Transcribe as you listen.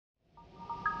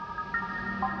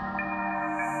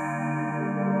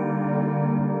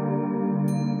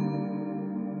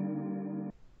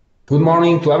Good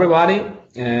morning to everybody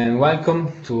and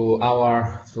welcome to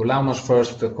LAUMAS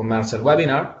first commercial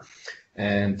webinar.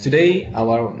 And today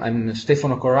I'm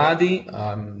Stefano Corradi,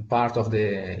 I'm part of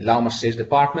the LAUMAS sales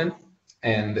department,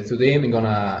 and today I'm going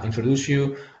to introduce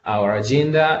you our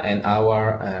agenda and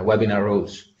our webinar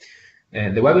rules.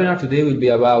 And the webinar today will be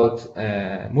about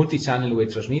multi-channel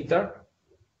wave transmitter,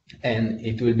 and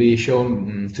it will be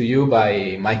shown to you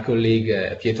by my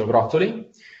colleague Pietro Grottoli.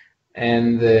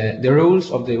 And the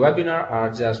rules of the webinar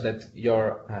are just that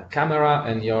your camera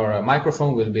and your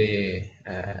microphone will be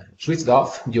switched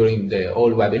off during the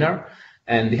whole webinar,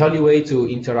 and the only way to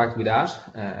interact with us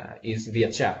is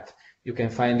via chat. You can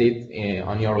find it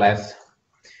on your left.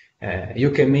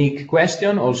 You can make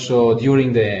questions also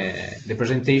during the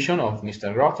presentation of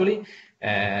Mr. Grottoli,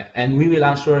 and we will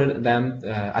answer them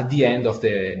at the end of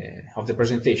the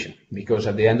presentation, because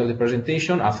at the end of the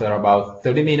presentation, after about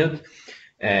 30 minutes,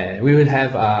 we will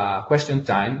have a question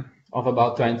time of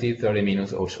about 20-30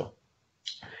 minutes also.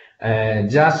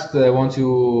 Just want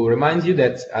to remind you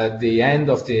that at the end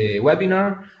of the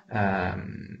webinar,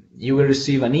 you will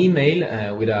receive an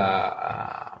email with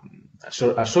a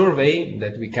survey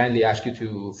that we kindly ask you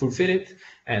to fulfill it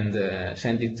and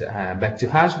send it back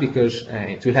to us, because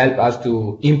it will help us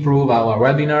to improve our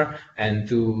webinar and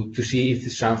to see if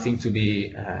it's something to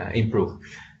be improved.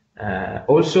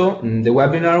 Also, the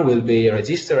webinar will be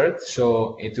registered,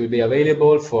 so it will be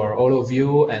available for all of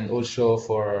you and also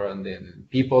for the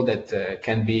people that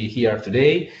can be here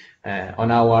today on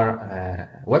our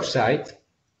website.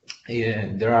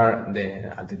 There are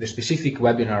the specific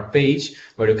webinar page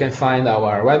where you can find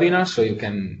our webinar, so you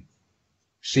can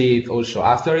see it also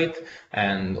after it,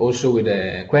 and also with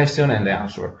the question and the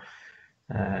answer.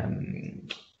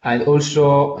 I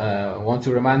also want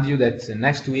to remind you that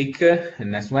next week,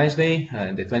 next Wednesday,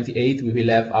 the 28th, we will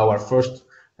have our first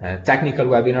technical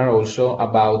webinar also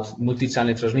about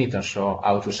multi-channel transmitters, so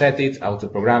how to set it, how to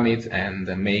program it, and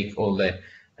make all the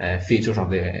features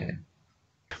of the...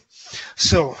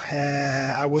 So,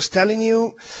 I was telling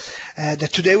you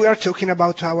that today we are talking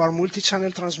about our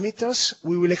multi-channel transmitters.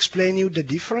 We will explain you the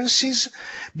differences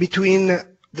between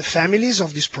the families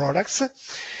of these products.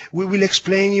 We will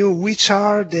explain you which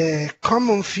are the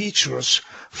common features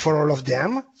for all of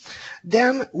them.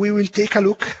 Then we will take a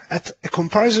look at a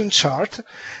comparison chart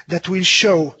that will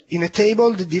show in a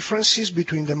table the differences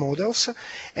between the models,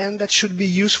 and that should be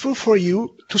useful for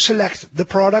you to select the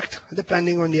product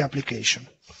depending on the application.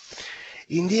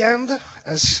 In the end,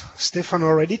 as Stefano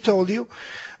already told you,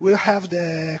 we'll have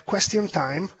the question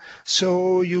time,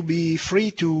 so you'll be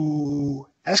free to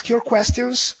ask your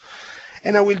questions,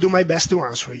 and I will do my best to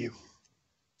answer you.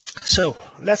 So,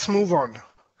 let's move on.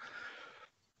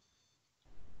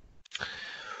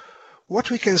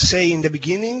 What we can say in the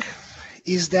beginning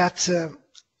is that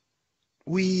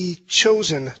we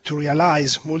chosen to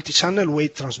realize multi-channel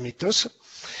wave transmitters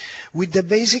with the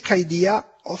basic idea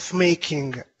of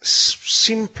making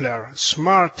simpler,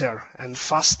 smarter, and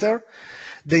faster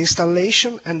the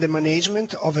installation and the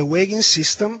management of a weighing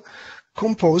system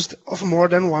composed of more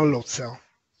than one load cell,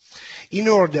 in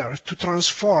order to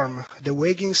transform the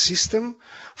weighing system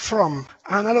from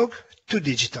analog to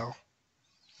digital.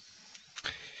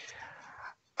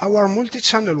 Our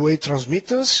multi-channel wave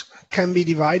transmitters can be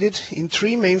divided in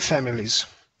three main families.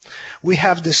 We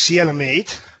have the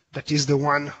CLM8, that is the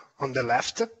one on the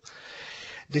left,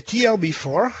 the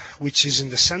TLB4, which is in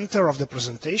the center of the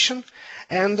presentation,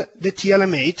 and the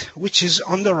TLM8, which is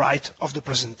on the right of the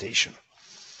presentation.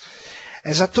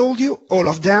 As I told you, all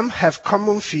of them have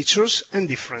common features and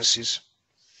differences.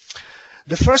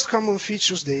 The first common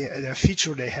feature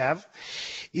they have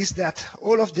is that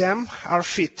all of them are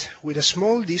fit with a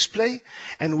small display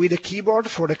and with a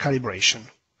keyboard for the calibration.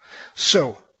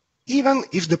 So, even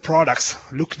if the products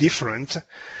look different,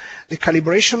 the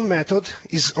calibration method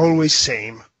is always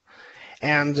same.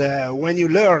 And when you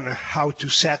learn how to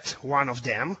set one of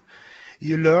them,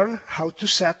 you learn how to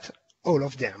set all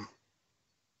of them.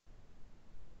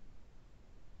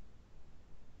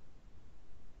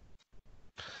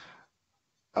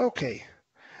 Okay,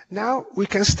 now we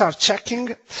can start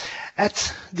checking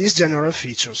at these general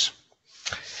features.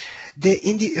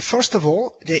 First of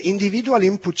all, the individual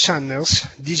input channels,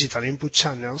 digital input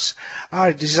channels,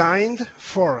 are designed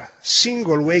for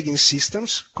single weighing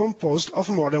systems composed of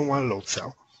more than one load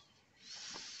cell,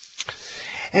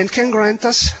 and can grant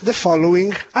us the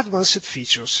following advanced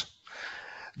features.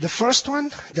 The first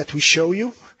one that we show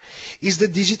you is the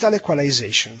digital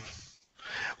equalization.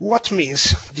 What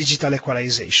means digital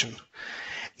equalization?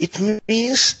 It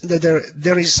means that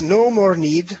there is no more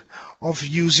need of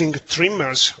using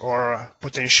trimmers or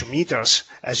potentiometers,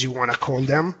 as you want to call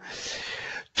them,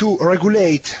 to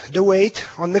regulate the weight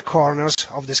on the corners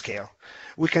of the scale.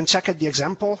 We can check at the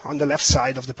example on the left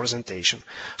side of the presentation.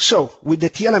 So with the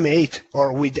TLM8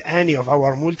 or with any of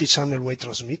our multi-channel weight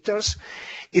transmitters,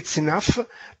 it's enough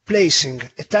placing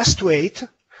a test weight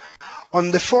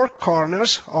on the 4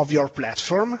 corners of your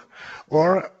platform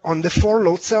or on the 4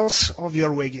 load cells of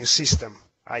your weighing system.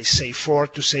 I say 4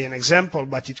 to say an example,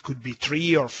 but it could be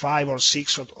 3 or 5 or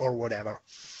 6 or whatever.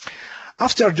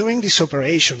 After doing this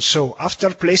operation, so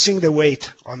after placing the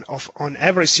weight on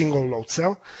every single load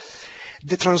cell,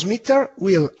 the transmitter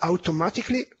will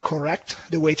automatically correct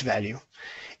the weight value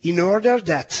in order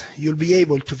that you'll be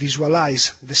able to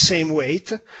visualize the same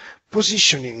weight,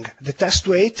 positioning the test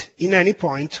weight in any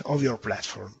point of your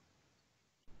platform.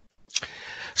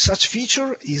 Such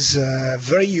feature is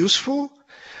very useful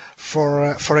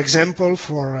for example,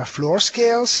 for floor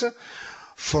scales,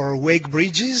 for wake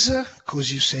bridges,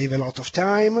 because you save a lot of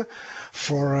time,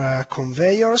 for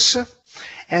conveyors,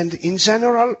 and in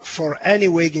general for any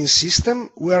weighing system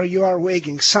where you are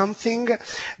weighing something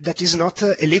that is not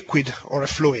a liquid or a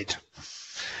fluid,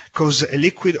 because a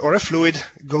liquid or a fluid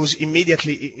goes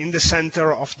immediately in the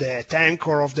center of the tank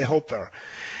or of the hopper,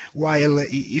 while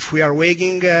if we are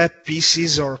weighing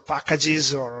pieces or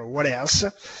packages or what else,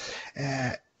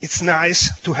 it's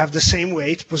nice to have the same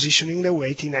weight, positioning the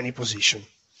weight in any position.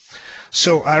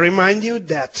 So I remind you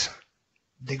that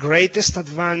the greatest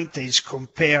advantage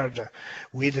compared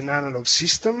with an analog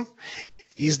system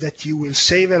is that you will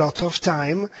save a lot of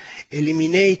time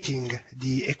eliminating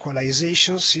the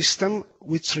equalization system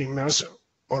with trimmers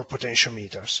or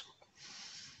potentiometers.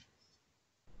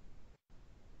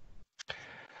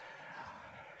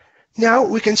 Now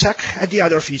we can check at the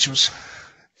other features,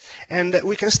 and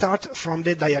we can start from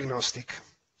the diagnostic.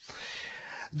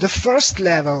 The first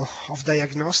level of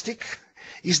diagnostic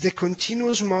is the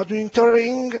continuous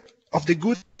monitoring of the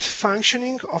good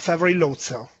functioning of every load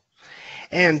cell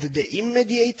and the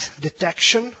immediate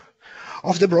detection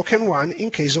of the broken one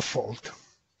in case of fault.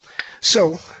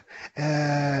 So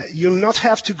you'll not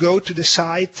have to go to the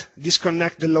site,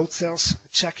 disconnect the load cells,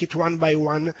 check it one by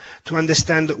one to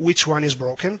understand which one is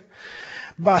broken,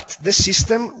 but the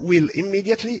system will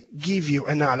immediately give you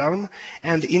an alarm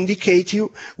and indicate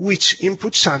you which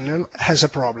input channel has a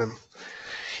problem.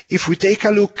 If we take a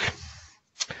look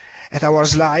at our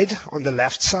slide on the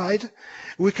left side,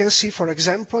 we can see, for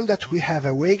example, that we have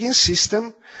a weighing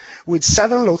system with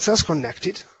 7 load cells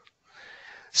connected.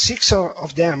 6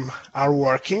 of them are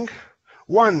working.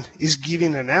 1 is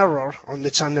giving an error on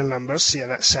the channel number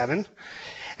 7,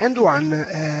 and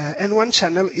one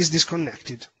channel is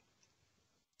disconnected.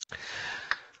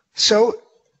 So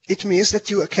it means that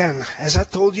you can, as I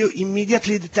told you,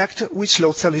 immediately detect which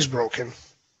load cell is broken.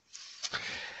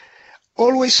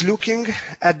 Always looking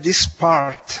at this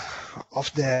part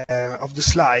of the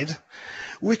slide,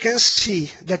 we can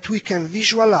see that we can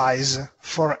visualize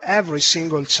for every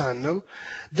single channel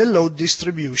the load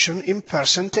distribution in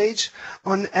percentage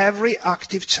on every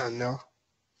active channel.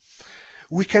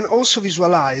 We can also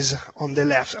visualize on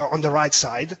the right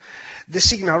side the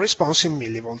signal response in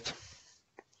millivolt.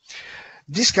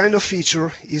 This kind of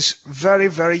feature is very,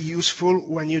 very useful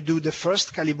when you do the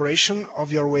first calibration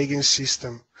of your weighing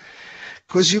system,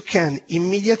 because you can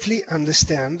immediately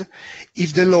understand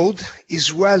if the load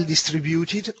is well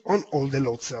distributed on all the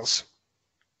load cells.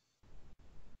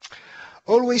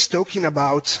 Always talking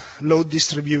about load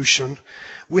distribution,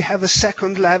 we have a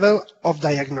second level of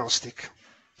diagnostic.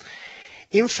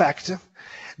 In fact,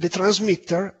 the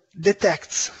transmitter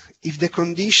detects if the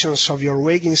conditions of your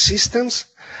weighing systems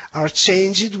are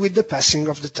changed with the passing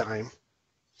of the time.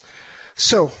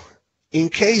 So, in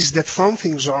case that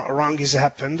something wrong has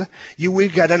happened, you will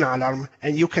get an alarm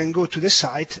and you can go to the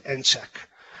site and check.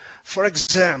 For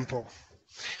example,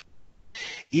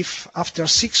 if after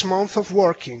 6 months of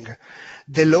working,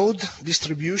 the load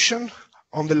distribution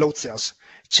on the load cells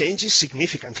changes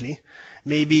significantly,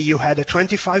 maybe you had a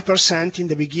 25% in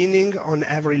the beginning on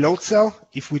every load cell,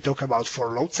 if we talk about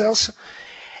 4 load cells,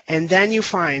 and then you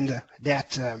find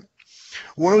that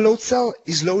one load cell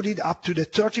is loaded up to the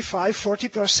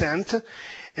 35–40%,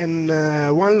 and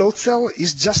one load cell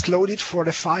is just loaded for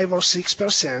the 5 or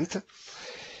 6%.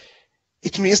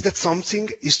 It means that something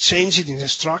is changed in the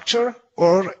structure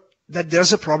or that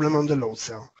there's a problem on the load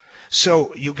cell.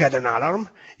 So you get an alarm,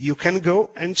 you can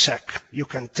go and check. You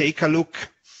can take a look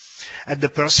at the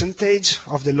percentage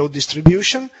of the load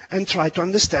distribution and try to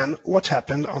understand what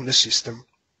happened on the system.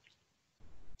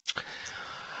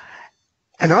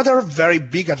 Another very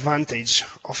big advantage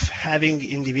of having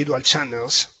individual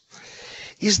channels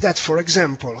is that, for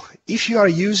example, if you are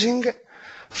using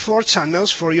 4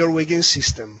 channels for your weighing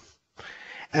system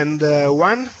and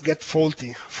one get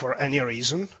faulty for any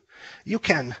reason, you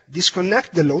can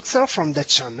disconnect the load cell from that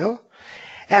channel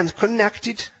and connect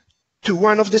it to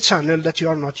one of the channels that you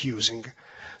are not using.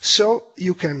 So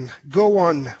you can go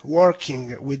on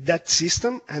working with that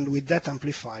system and with that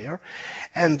amplifier,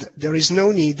 and there is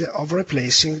no need of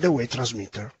replacing the wave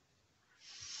transmitter.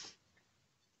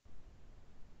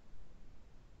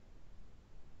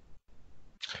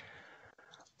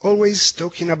 Always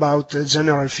talking about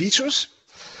general features,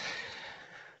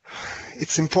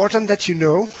 it's important that you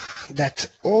know that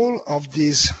all of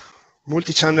these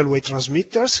multi-channel wave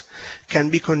transmitters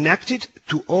can be connected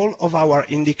to all of our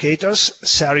indicators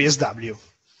series W.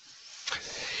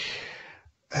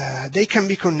 They can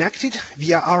be connected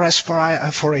via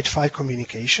RS485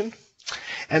 communication.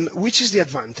 And which is the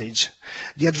advantage?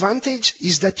 The advantage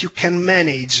is that you can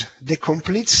manage the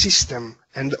complete system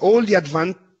and all the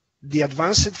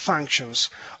advanced functions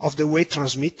of the wave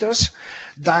transmitters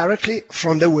directly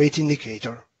from the wave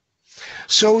indicator.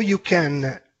 So you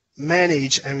can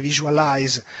manage and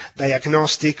visualize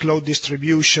diagnostic, load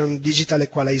distribution, digital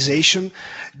equalization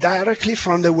directly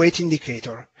from the wave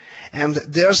indicator. And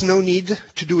there's no need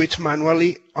to do it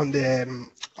manually on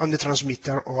the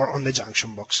transmitter or on the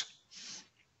junction box.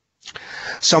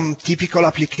 Some typical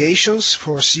applications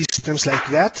for systems like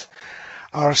that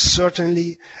are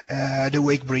certainly the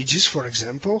wake bridges, for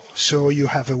example. So you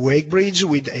have a wake bridge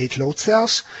with 8 load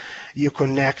cells. You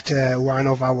connect one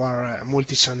of our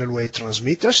multi-channel wave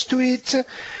transmitters to it.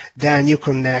 Then you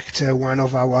connect one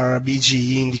of our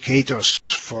BGE indicators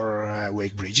for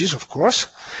wake bridges, of course.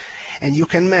 And you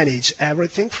can manage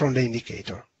everything from the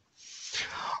indicator.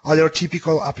 Other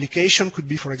typical application could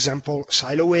be, for example,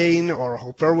 silo weighing or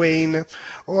hopper weighing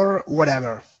or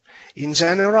whatever. In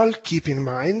general, keep in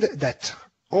mind that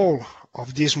all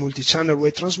of these multi-channel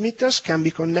wave transmitters can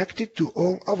be connected to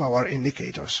all of our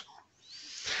indicators.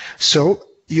 So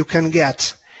you can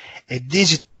get a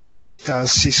digital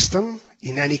system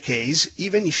in any case,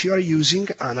 even if you are using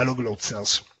analog load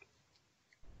cells.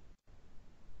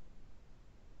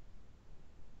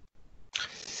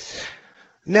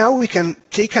 Now we can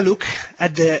take a look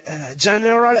at the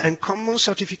general and common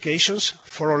certifications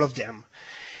for all of them.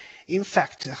 In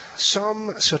fact,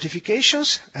 some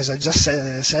certifications, as I just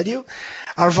said you,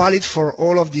 are valid for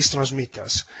all of these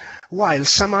transmitters, while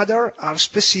some other are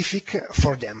specific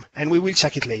for them, and we will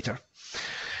check it later.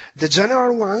 The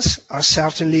general ones are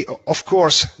certainly, of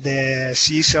course, the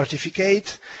CE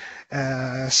certificate.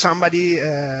 Somebody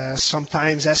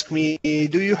sometimes asks me,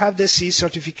 do you have the CE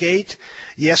certificate?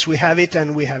 Yes, we have it,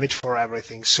 and we have it for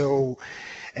everything. So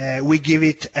we give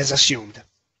it as assumed.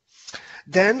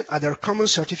 Then other common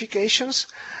certifications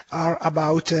are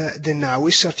about the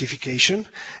NAUI certification.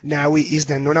 NAUI is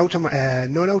the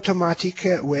non-automatic,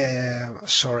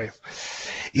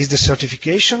 is the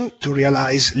certification to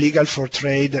realize legal for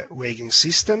trade weighing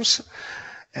systems,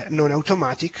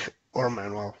 non-automatic or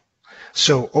manual.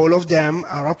 So all of them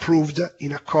are approved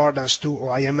in accordance to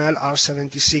OIML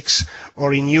R76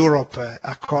 or in Europe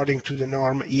according to the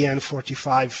norm EN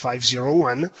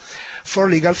 45501 for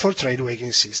legal for trade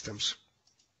weighing systems.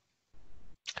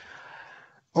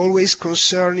 Always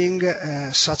concerning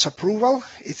such approval,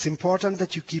 it's important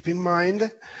that you keep in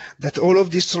mind that all of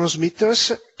these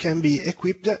transmitters can be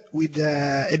equipped with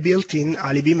a built-in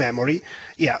alibi memory,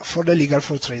 for the legal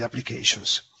for trade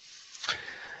applications.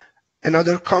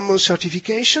 Another common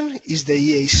certification is the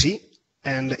EAC,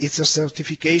 and it's a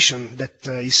certification that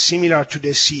is similar to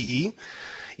the CE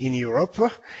in Europe,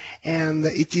 and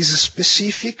it is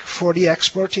specific for the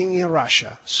exporting in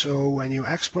Russia. So when you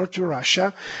export to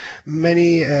Russia,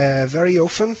 very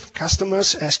often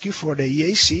customers ask you for the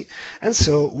EAC, and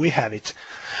so we have it.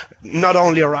 Not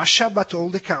only Russia, but all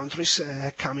the countries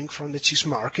coming from the cheese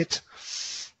market,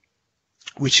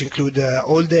 which include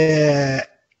all the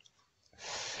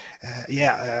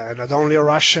not only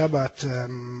Russia, but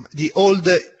all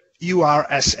the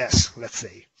URSS, let's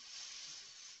say.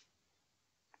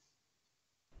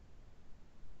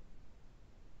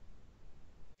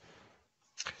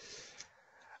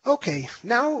 Okay,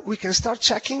 now we can start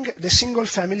checking the single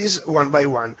families one by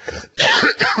one.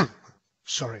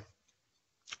 Sorry.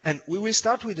 And we will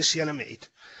start with the CLM8.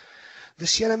 The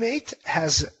CLM8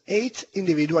 has 8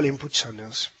 individual input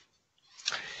channels.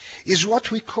 It's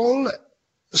what we call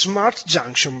smart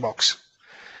junction box,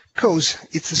 because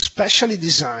it's specially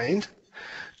designed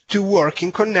to work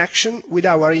in connection with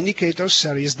our indicator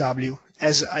series W,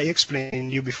 as I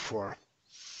explained you before.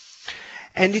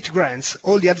 And it grants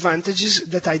all the advantages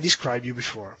that I described you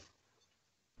before.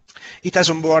 It has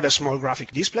on board a small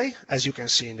graphic display, as you can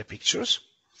see in the pictures,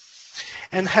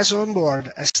 and has on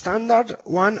board a standard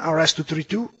 1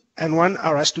 RS-232 and one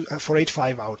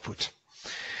RS485 output.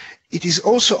 It is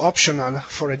also optional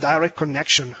for a direct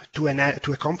connection to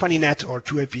a company net or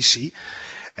to a PC,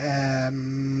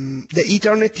 the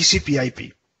Ethernet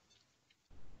TCP/IP.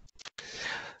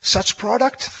 Such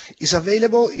product is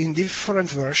available in different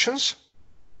versions.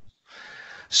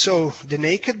 So the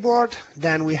naked board,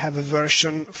 then we have a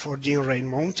version for DIN rail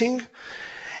mounting,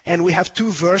 and we have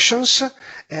two versions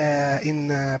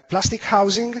in plastic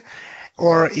housing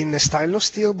or in a stainless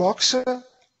steel box,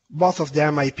 both of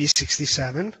them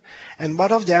IP67, and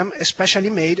both of them especially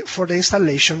made for the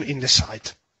installation in the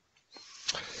site.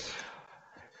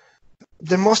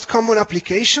 The most common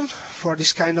application for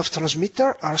this kind of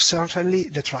transmitter are certainly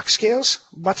the track scales,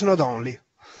 but not only.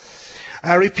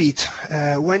 I repeat,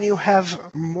 when you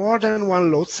have more than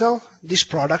one load cell, this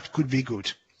product could be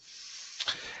good.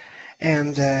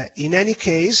 And in any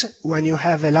case, when you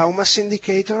have a LAUMAS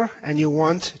indicator and you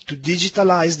want to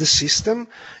digitalize the system,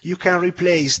 you can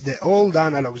replace the old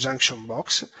analog junction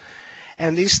box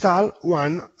and install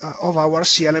one of our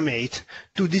CLM8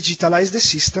 to digitalize the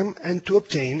system and to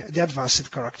obtain the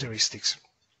advanced characteristics.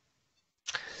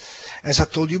 As I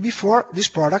told you before, this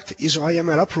product is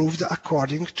OIML approved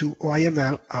according to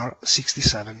OIML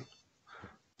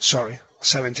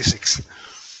R76.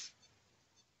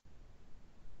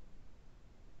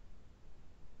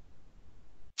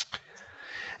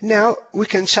 Now we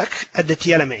can check at the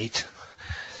TLM8.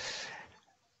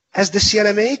 As the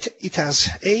CLM8, it has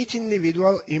 8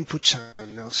 individual input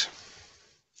channels.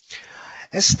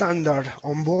 As standard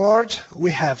on board,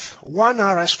 we have one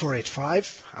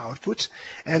RS485 output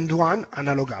and one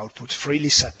analog output, freely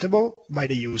settable by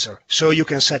the user. So you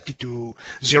can set it to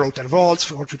 0-10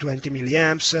 volts or to 20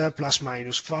 milliamps,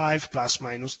 ±5,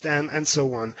 ±10, and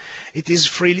so on. It is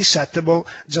freely settable,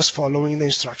 just following the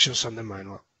instructions on the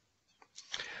manual.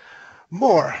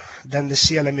 More than the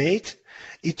CLM8,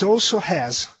 it also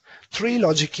has 3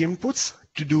 logic inputs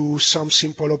to do some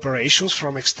simple operations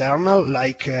from external,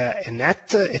 like a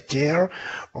net, a tare,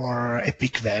 or a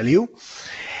peak value.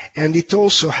 And it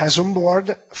also has on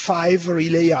board 5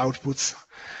 relay outputs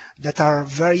that are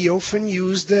very often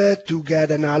used to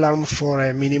get an alarm for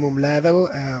a minimum level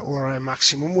or a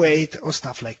maximum weight or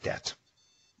stuff like that.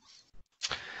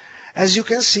 As you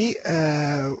can see,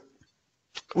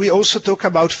 we also talk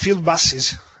about field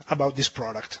buses about this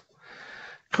product,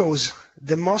 because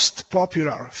the most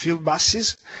popular field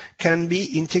buses can be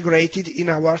integrated in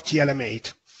our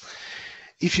TLM8.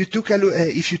 If you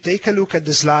take a look at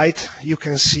the slide, you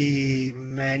can see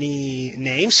many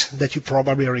names that you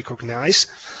probably recognize,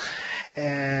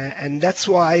 and that's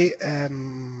why,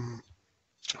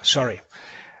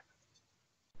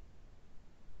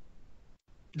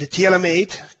 the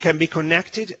TLM8 can be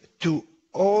connected to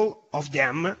all of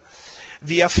them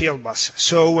via fieldbus.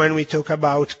 So when we talk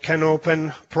about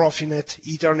CANopen, Profinet,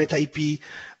 Ethernet IP,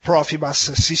 Profibus,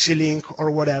 CC-Link,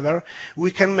 or whatever,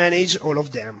 we can manage all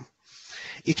of them.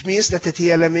 It means that the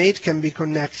TLM8 can be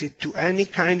connected to any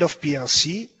kind of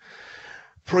PLC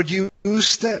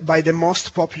produced by the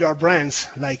most popular brands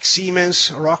like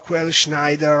Siemens, Rockwell,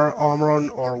 Schneider, Omron,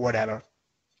 or whatever.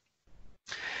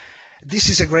 This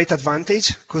is a great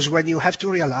advantage because when you have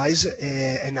to realize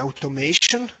an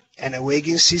automation and a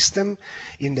weighing system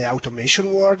in the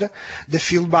automation world, the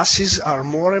field buses are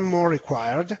more and more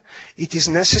required. It is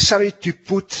necessary to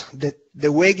put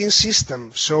the weighing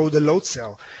system, so the load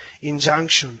cell, in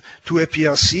junction to a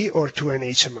PLC or to an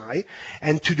HMI,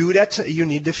 and to do that you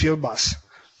need the field bus.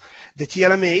 The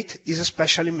TLM8 is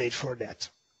especially made for that.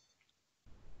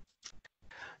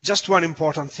 Just one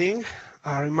important thing,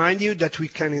 I remind you that we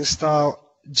can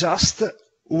install just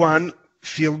one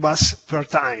field bus per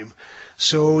time.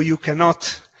 So you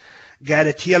cannot get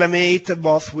a TLM8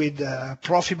 both with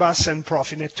Profibus and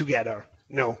Profinet together.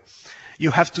 No,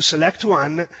 you have to select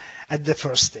one at the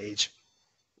first stage.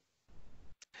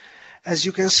 As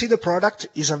you can see, the product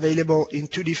is available in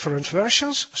 2 different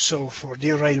versions. So for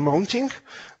DIN rail mounting,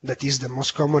 that is the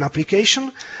most common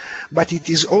application, but it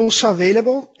is also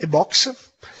available a box,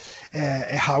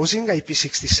 a housing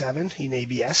IP67 in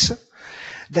ABS,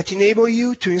 that enable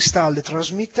you to install the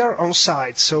transmitter on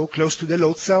site, so close to the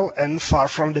load cell and far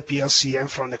from the PLC and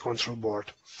from the control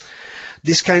board.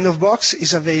 This kind of box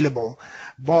is available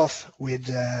both with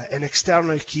an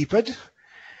external keypad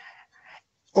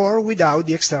or without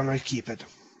the external keypad.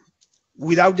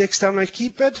 Without the external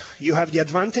keypad, you have the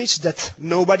advantage that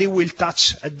nobody will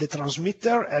touch at the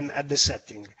transmitter and at the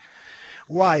setting.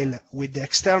 While with the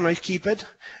external keypad,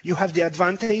 you have the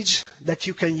advantage that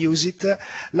you can use it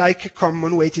like a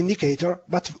common weight indicator,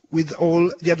 but with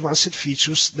all the advanced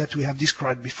features that we have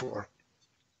described before.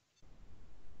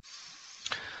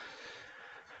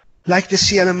 Like the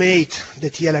CLM8,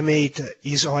 the TLM8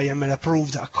 is OIML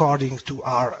approved according to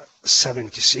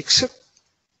R76.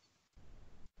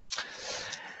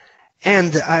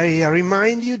 And I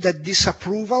remind you that this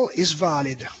approval is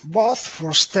valid both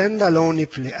for standalone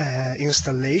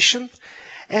installation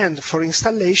and for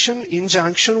installation in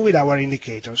junction with our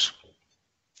indicators.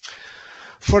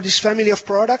 For this family of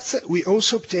products, we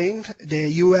also obtained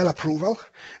the UL approval,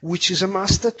 which is a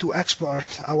must to export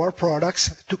our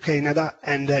products to Canada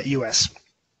and the US.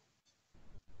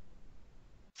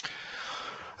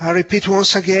 I repeat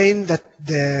once again that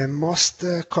the most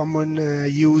common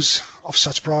use of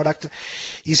such product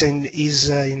is in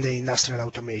the industrial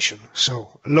automation.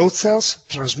 So load cells,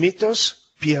 transmitters,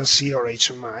 PLC or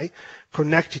HMI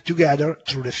connected together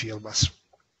through the field bus.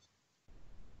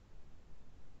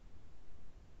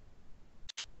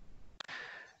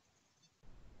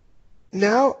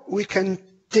 Now we can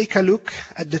take a look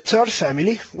at the third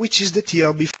family, which is the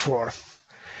TLB4.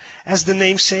 As the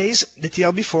name says, the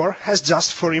TLB4 has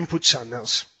just 4 input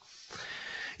channels.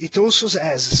 It also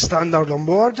has standard on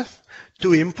board, 2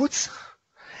 inputs,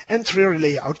 and 3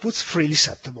 relay outputs freely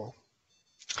settable.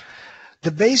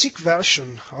 The basic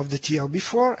version of the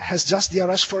TLB4 has just the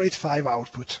RS485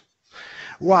 output,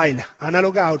 while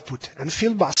analog output and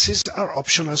field buses are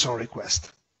optional on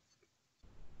request.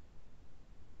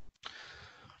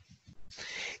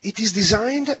 It is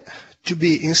designed to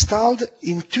be installed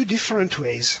in 2 different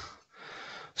ways.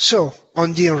 So,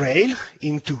 on the rail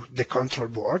into the control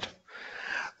board,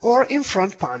 or in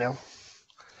front panel,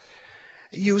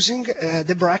 using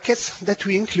the brackets that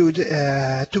we include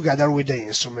together with the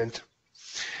instrument.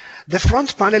 The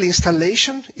front panel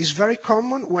installation is very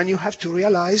common when you have to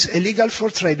realize a legal for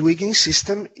trade wigging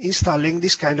system installing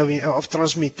this kind of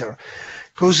transmitter,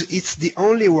 because it's the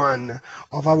only one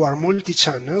of our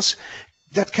multi-channels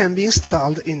that can be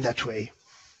installed in that way.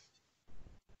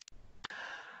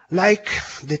 Like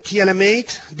the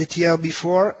TLM8, the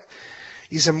TLB4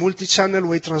 is a multi-channel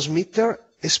wave transmitter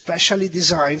especially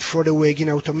designed for the weighing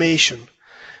automation,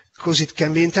 because it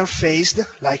can be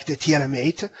interfaced, like the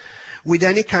TLM8, with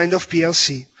any kind of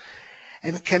PLC,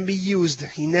 and can be used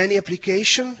in any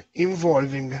application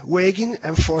involving weighing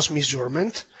and force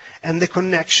measurement, and the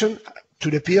connection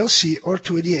to the PLC or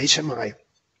to the HMI.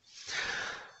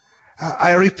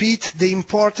 I repeat the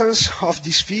importance of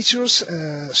these features.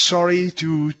 Sorry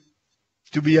to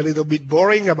be a little bit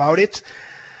boring about it,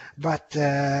 but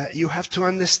you have to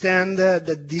understand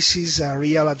that this is a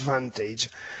real advantage.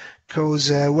 Because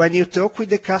when you talk with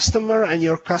the customer and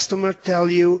your customer tell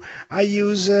you, I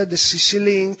use the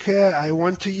CC-Link, I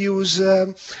want to use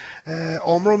Omron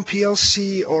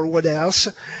PLC or what else,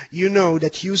 you know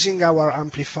that using our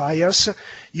amplifiers,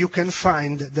 you can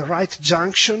find the right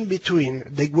junction between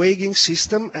the weighing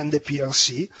system and the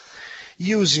PLC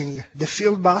using the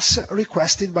field bus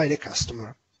requested by the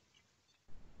customer.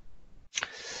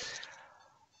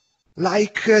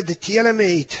 Like the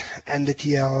TLM8 and the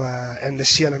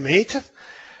CLM8,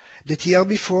 the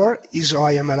TLB4 is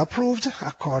OIML approved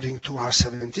according to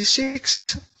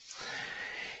R76.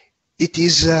 It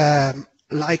is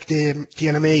like the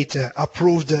TLM8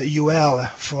 approved UL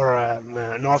for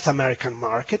North American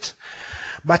market,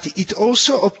 but it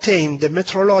also obtained the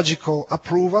metrological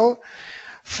approval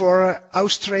for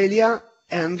Australia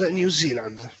and New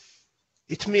Zealand.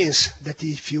 It means that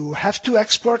if you have to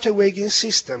export a weighing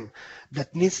system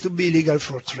that needs to be legal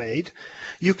for trade,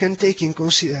 you can take in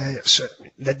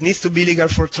that needs to be legal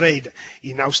for trade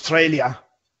in Australia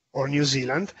or New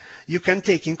Zealand, you can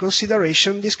take in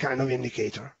consideration this kind of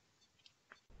indicator.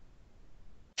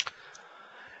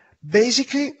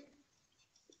 Basically,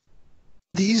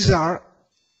 these are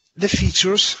the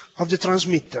features of the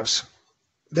transmitters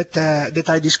that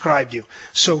I described you.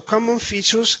 So common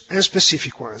features and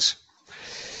specific ones.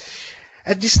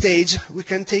 At this stage, we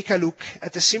can take a look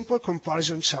at a simple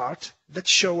comparison chart that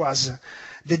shows us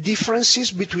the differences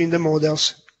between the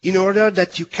models in order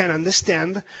that you can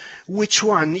understand which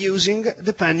one using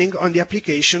depending on the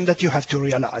application that you have to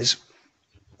realize.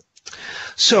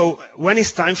 So when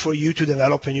it's time for you to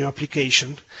develop a new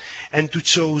application and to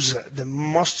choose the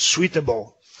most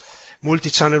suitable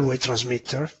multi-channel wave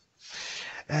transmitter,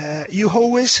 you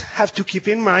always have to keep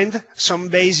in mind some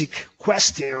basic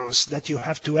questions that you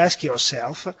have to ask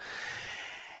yourself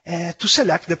to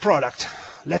select the product.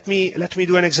 Let me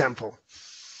do an example.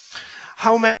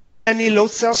 How many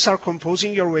load cells are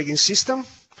composing your weighing system?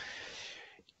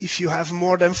 If you have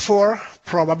more than 4,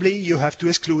 probably you have to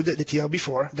exclude the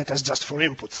TLB4 that has just 4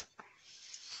 inputs.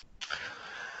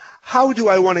 How do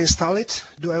I want to install it?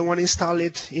 Do I want to install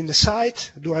it in the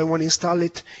site? Do I want to install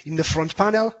it in the front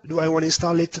panel? Do I want to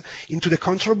install it into the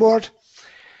control board?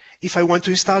 If I want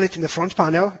to install it in the front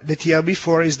panel, the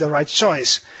TLB4 is the right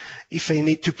choice. If I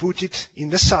need to put it in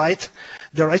the site,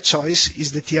 the right choice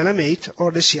is the TLM8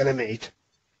 or the CLM8.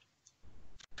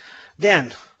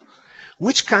 Then,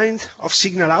 which kind of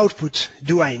signal output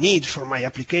do I need for my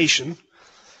application?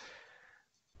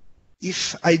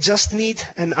 If I just need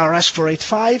an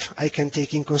RS485, I can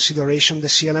take in consideration the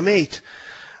CLM8.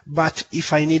 But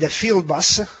if I need a field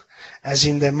bus, as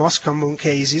in the most common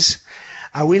cases,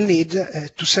 I will need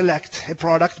to select a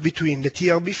product between the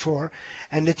TLB4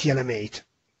 and the TLM8.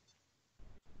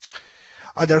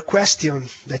 Other question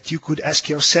that you could ask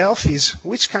yourself is,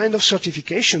 which kind of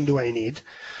certification do I need?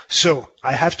 So,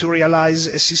 I have to realize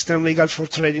a system legal for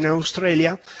trade in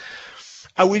Australia.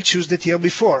 I will choose the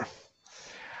TLB4.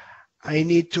 I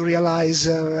need to realize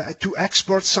to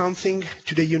export something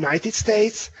to the United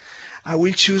States. I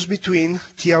will choose between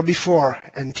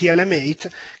TLB4 and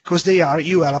TLM8 because they are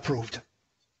UL approved.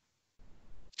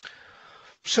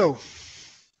 So,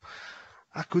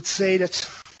 I could say that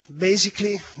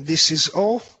basically this is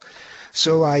all.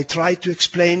 So I try to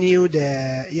explain you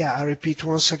I repeat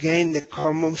once again, the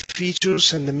common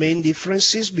features and the main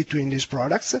differences between these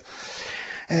products.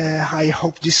 I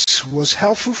hope this was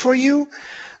helpful for you.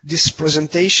 This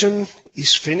presentation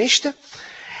is finished.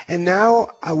 And now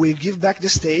I will give back the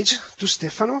stage to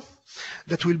Stefano,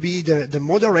 that will be the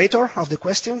moderator of the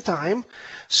question time.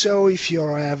 So if you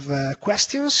have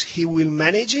questions, he will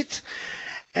manage it,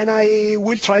 and I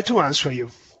will try to answer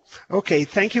you. Okay,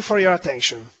 thank you for your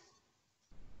attention.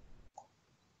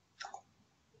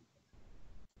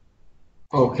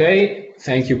 Okay,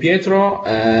 thank you, Pietro.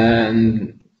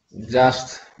 And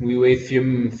just we wait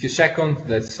a few seconds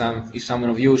that if some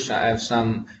of you have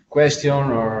some question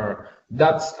or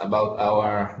doubts about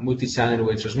our multi-channel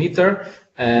wave transmitter.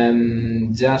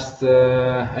 Just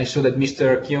I saw that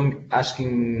Mr. Kyung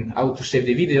asking how to save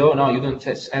the video. No, you don't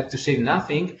have to save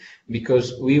nothing,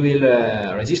 because we will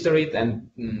register it and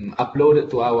upload it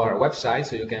to our website,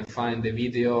 so you can find the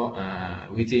video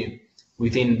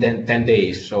within 10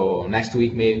 days. So next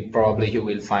week, probably you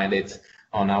will find it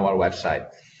on our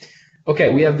website.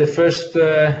 Okay, we have the first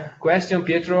question,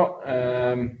 Pietro.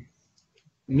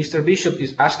 Mr. Bishop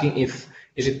is asking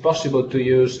is it possible to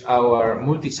use our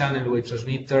multi-channel wave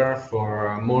transmitter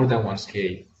for more than one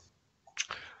scale?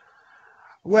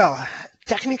 Well,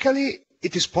 technically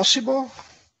it is possible,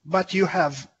 but you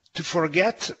have to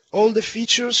forget all the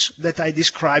features that I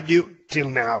described you till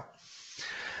now.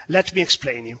 Let me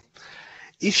explain you.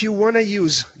 If you want to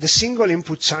use the single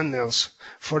input channels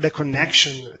for the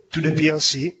connection to the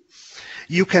PLC,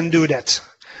 you can do that,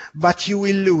 but you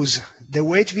will lose the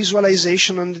weight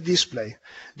visualization on the display,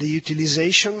 the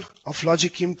utilization of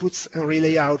logic inputs and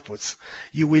relay outputs.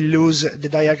 You will lose the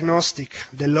diagnostic,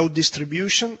 the load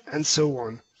distribution, and so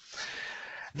on.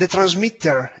 The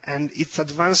transmitter and its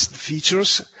advanced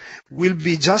features will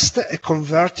be just a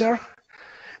converter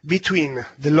between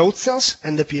the load cells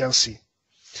and the PLC.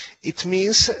 It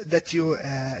means that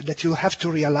you'll have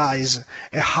to realize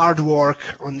a hard work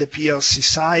on the PLC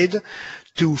side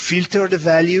to filter the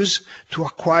values, to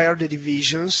acquire the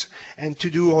divisions, and to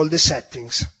do all the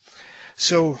settings.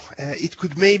 So it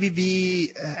could maybe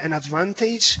be an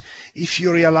advantage if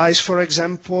you realize, for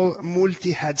example,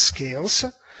 multi-head scales,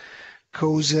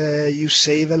 because you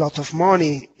save a lot of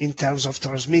money in terms of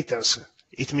transmitters.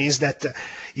 It means that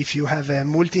if you have a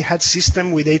multi-head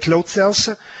system with 8 load cells,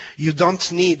 you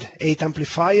don't need 8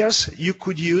 amplifiers, you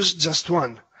could use just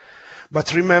one.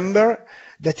 But remember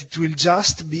that it will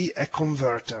just be a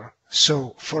converter,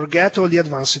 so forget all the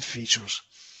advanced features.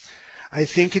 I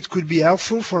think it could be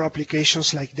helpful for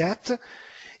applications like that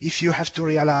if you have to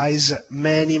realize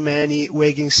many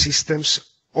weighing systems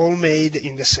all made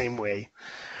in the same way.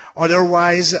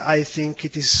 Otherwise, I think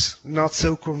it is not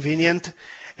so convenient,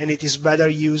 and it is better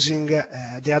using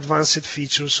the advanced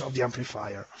features of the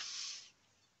amplifier.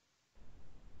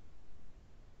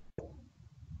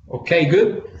 Okay,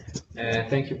 good.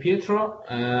 Thank you, Pietro.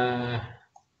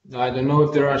 I don't know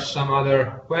if there are some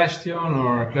other question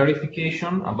or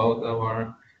clarification about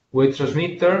our wave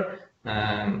transmitter.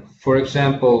 For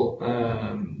example,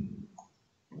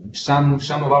 some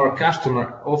of our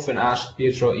customers often ask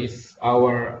Pietro if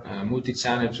our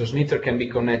multi-channel transmitter can be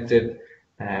connected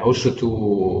also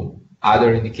to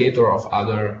other indicator of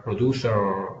other producer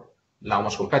or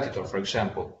LAUMAS competitor, for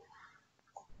example.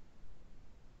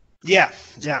 Yeah.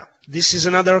 This is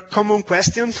another common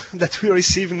question that we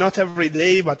receive not every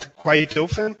day, but quite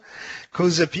often,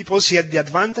 because people see the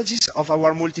advantages of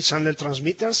our multi-channel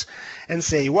transmitters and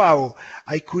say, wow,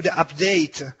 I could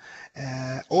update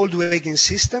old weighing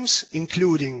systems,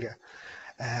 including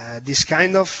this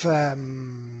kind of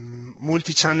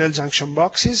multi-channel junction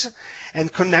boxes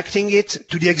and connecting it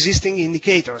to the existing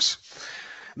indicators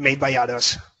made by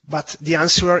others. But the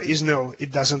answer is no,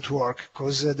 it doesn't work,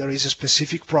 because there is a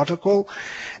specific protocol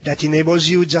that enables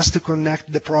you just to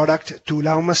connect the product to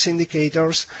LAUMAS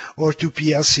indicators or to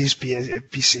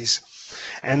PCs,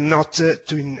 and not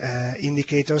to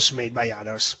indicators made by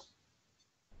others.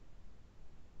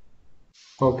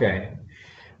 Okay,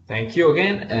 thank you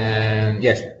again. And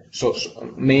yes, so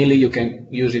mainly you can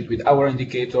use it with our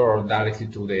indicator or directly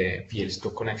to the PLC, to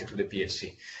connect it to the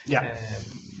PLC. Yeah.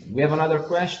 We have another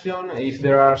question, if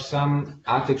there are some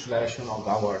acceleration of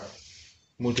our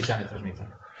multi-channel transmitter.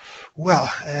 Well,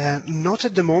 not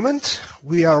at the moment.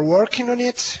 We are working on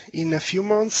it. In a few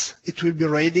months, it will be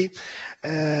ready.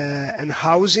 And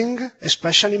housing,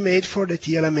 especially made for the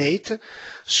TLM8,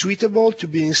 suitable to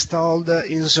be installed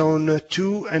in zone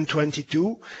 2 and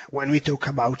 22 when we talk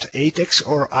about ATEX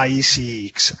or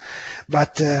IECX.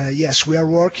 But yes, we are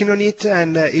working on it,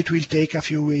 and it will take a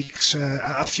few weeks,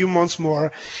 a few months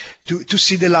more to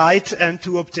see the light and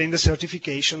to obtain the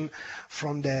certification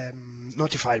from the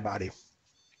notified body.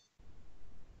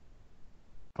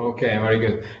 Okay, very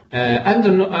good. I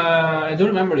don't know. I don't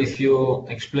remember if you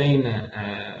explained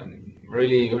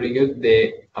really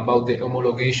good about the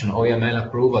homologation OEML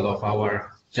approval of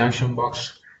our junction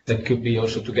box that could be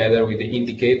also together with the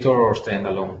indicator or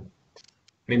standalone.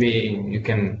 Maybe you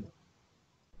can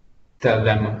tell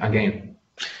them again.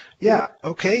 Yeah.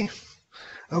 Okay.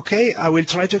 Okay. I will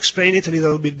try to explain it a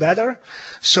little bit better.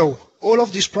 So all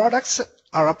of these products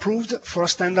are approved for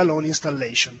standalone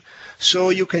installation.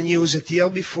 So you can use a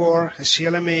TLB4, a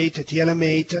CLM8, a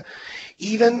TLM8,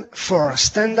 even for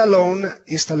standalone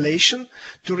installation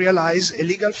to realize a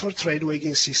legal for trade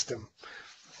weighing system.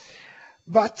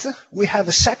 But we have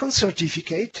a second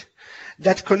certificate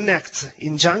that connects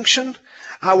in junction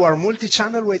our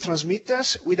multi-channel weight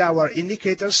transmitters with our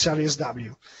indicator Series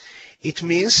W. It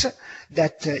means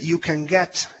that you can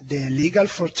get the legal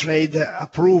for trade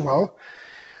approval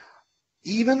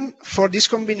even for this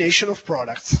combination of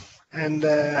products. And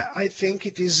I think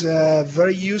it is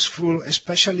very useful,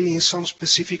 especially in some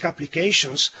specific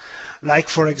applications, like,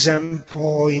 for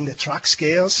example, in the track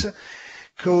scales,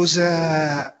 because,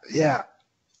 yeah,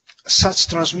 such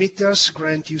transmitters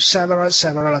grant you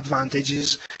several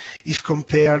advantages if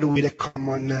compared with a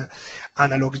common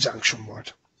analog junction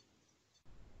board.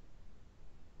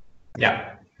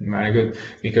 Yeah, very good,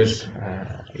 because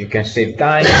you can save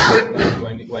time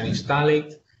when install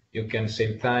it. You can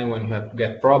save time when you have to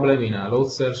get problem in a load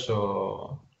cell,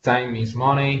 so time is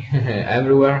money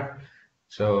everywhere.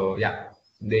 So yeah,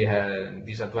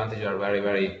 these advantages are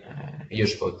very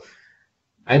useful.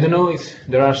 I don't know if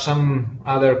there are some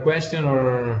other questions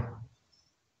or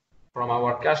from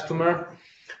our customer.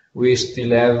 We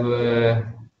still have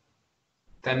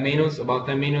 10 minutes, about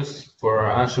 10 minutes for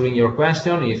answering your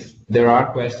question, if there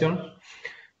are questions,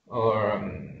 or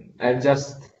I'm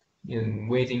just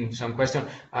waiting some question.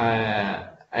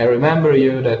 I remember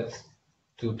you that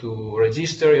to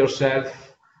register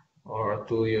yourself, or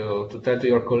to tell to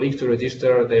your colleague to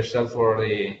register themselves for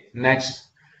the next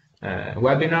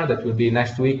webinar that will be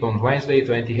next week on Wednesday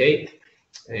 28th.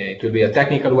 It will be a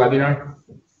technical webinar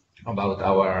about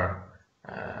our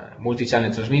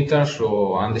multi-channel transmitters,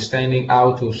 so understanding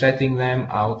how to setting them,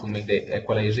 how to make the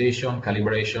equalization,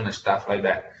 calibration, and stuff like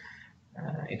that.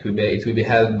 It will be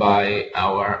held by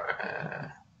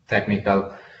our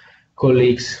technical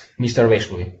colleagues, Mr.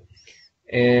 Vescovi.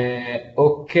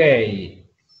 Okay,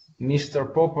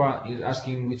 Mr. Popa is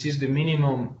asking which is the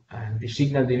minimum the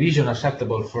signal division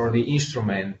acceptable for the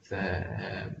instrument.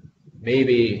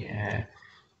 Maybe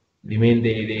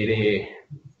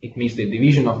it means the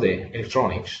division of the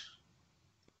electronics.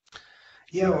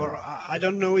 Yeah, or I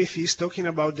don't know if he's talking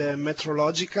about the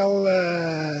metrological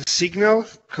signal,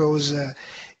 because,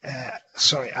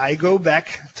 sorry, I go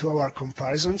back to our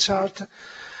comparison chart.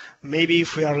 Maybe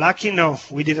if we are lucky, no,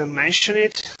 we didn't mention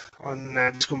it on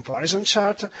this comparison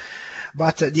chart,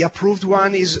 but the approved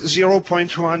one is 0.1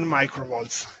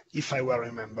 microvolts, if I well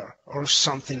remember, or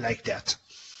something like that.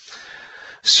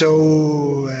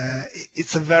 So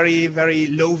it's a very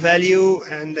low value,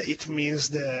 and it means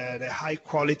the high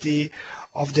quality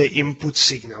of the input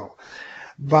signal,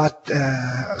 but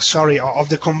sorry, of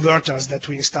the converters that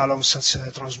we install on such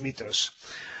transmitters.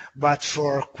 But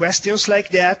for questions like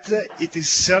that, it is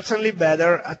certainly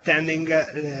better attending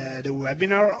the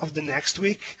webinar of the next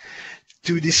week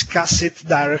to discuss it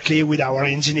directly with our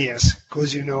engineers,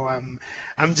 because I'm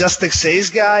just a sales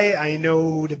guy. I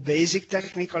know the basic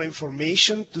technical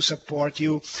information to support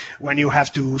you when you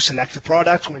have to select a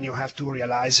product, when you have to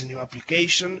realize a new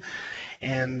application,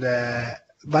 and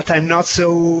but I'm not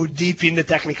so deep in the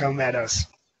technical matters.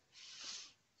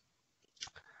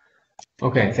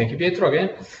 Okay, thank you, Pietro, again.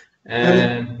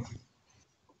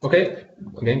 Okay,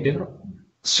 again, Pietro.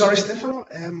 Sorry, Stefano,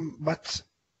 but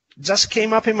just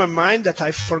came up in my mind that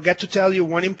I forgot to tell you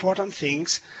one important thing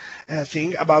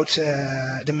about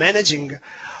the managing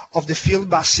of the field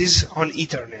buses on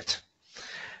Ethernet.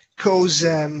 Because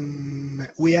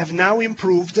we have now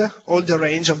improved all the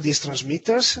range of these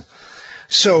transmitters.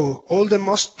 So all the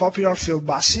most popular field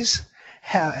buses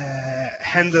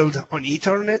handled on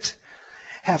Ethernet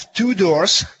have 2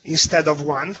 doors instead of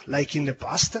 1, like in the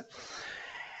past.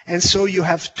 And so you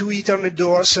have 2 Ethernet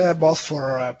doors, both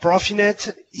for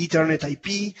Profinet, Ethernet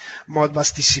IP,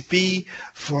 Modbus TCP,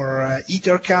 for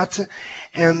EtherCAT.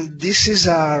 And this is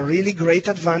a really great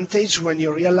advantage when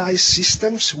you realize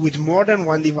systems with more than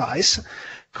one device,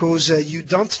 because you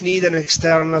don't need an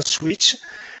external switch,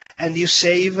 and you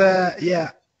save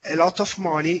a lot of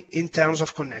money in terms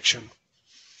of connection.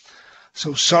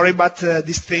 So sorry, but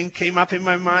this thing came up in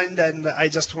my mind, and I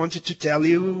just wanted to tell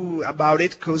you about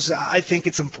it because I think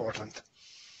it's important.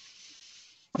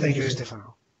 Thank you,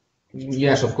 Stefano.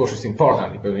 Yes, of course, it's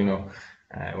important because, you know,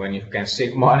 when you can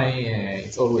save money,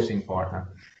 it's always important.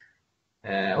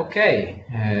 Okay,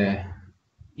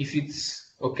 if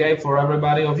it's okay for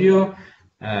everybody of you,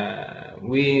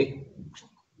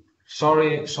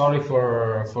 sorry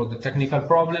for the technical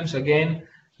problems again.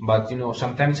 But you know,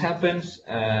 sometimes happens.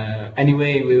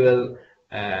 Anyway, we will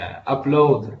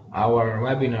upload our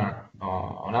webinar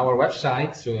on our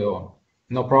website, so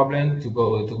no problem to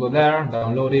go there,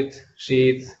 download it, see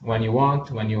it when you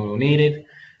want, when you need it,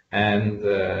 and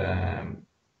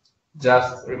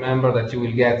just remember that you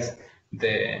will get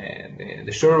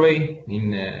the survey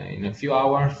in a few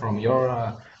hours from your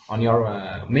on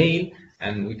your mail,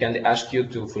 and we can ask you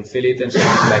to fulfill it and send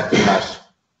it back to us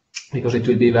because it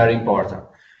will be very important.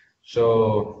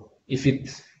 So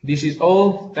this is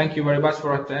all, thank you very much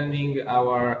for attending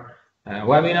our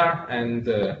webinar, and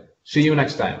see you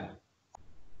next time.